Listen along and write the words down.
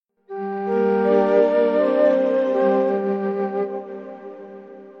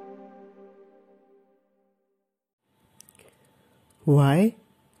Why?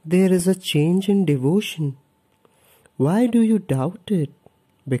 There is a change in devotion. Why do you doubt it?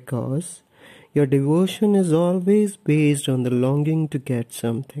 Because your devotion is always based on the longing to get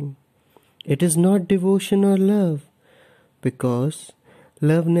something. It is not devotion or love, because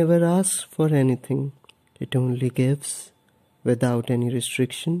love never asks for anything. It only gives without any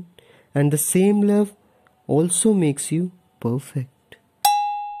restriction, and the same love also makes you perfect.